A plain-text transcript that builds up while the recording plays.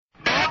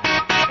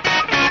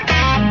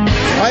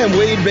Hi, I'm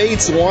Wade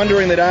Bates,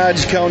 wandering the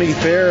Dodge County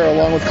Fair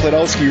along with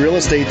Klodowski Real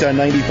Estate on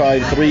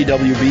 95.3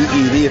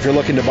 WBEV. If you're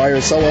looking to buy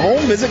or sell a home,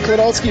 visit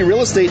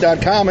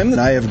KlodowskiRealEstate.com. And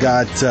I have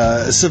got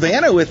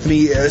Sevanna with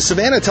me.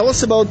 Sevanna, tell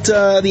us about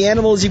the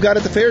animals you got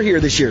at the fair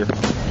here this year.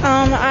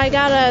 I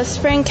got a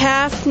spring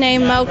calf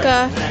named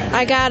Mocha.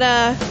 I got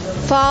a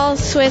fall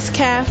Swiss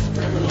calf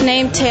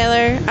named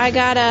Taylor. I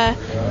got a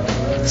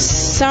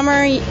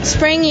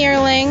spring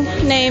yearling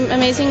named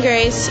Amazing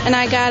Grace, and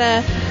I got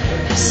a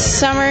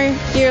summer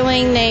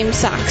yearling named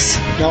Socks.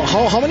 Now,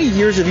 how many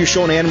years have you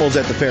shown animals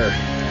at the fair?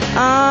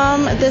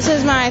 This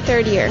is my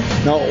third year.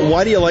 Now,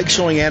 why do you like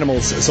showing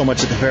animals so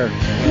much at the fair?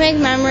 Make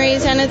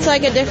memories, and it's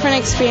like a different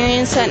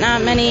experience that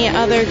not many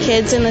other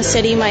kids in the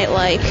city might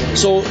like.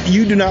 So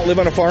you do not live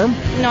on a farm?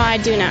 No, I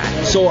do not.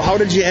 So how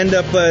did you end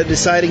up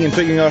deciding and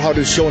figuring out how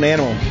to show an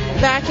animal?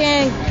 Back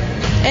in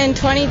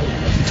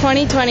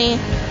 2020,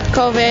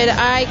 COVID,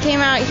 I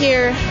came out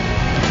here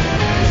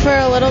for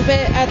a little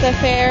bit at the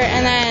fair,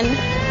 and then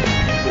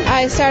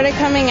I started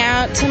coming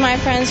out to my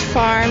friend's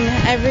farm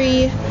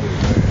every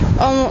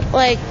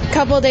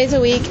couple days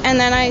a week, and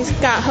then I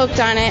got hooked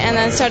on it and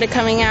then started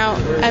coming out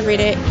every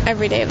day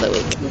of the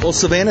week. Well,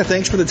 Sevanna,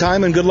 thanks for the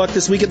time and good luck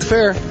this week at the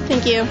fair.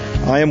 Thank you.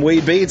 I am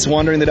Wade Bates,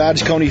 wandering the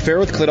Dodge County Fair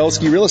with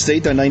Klodowski Real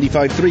Estate on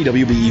 95.3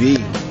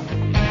 WBEV.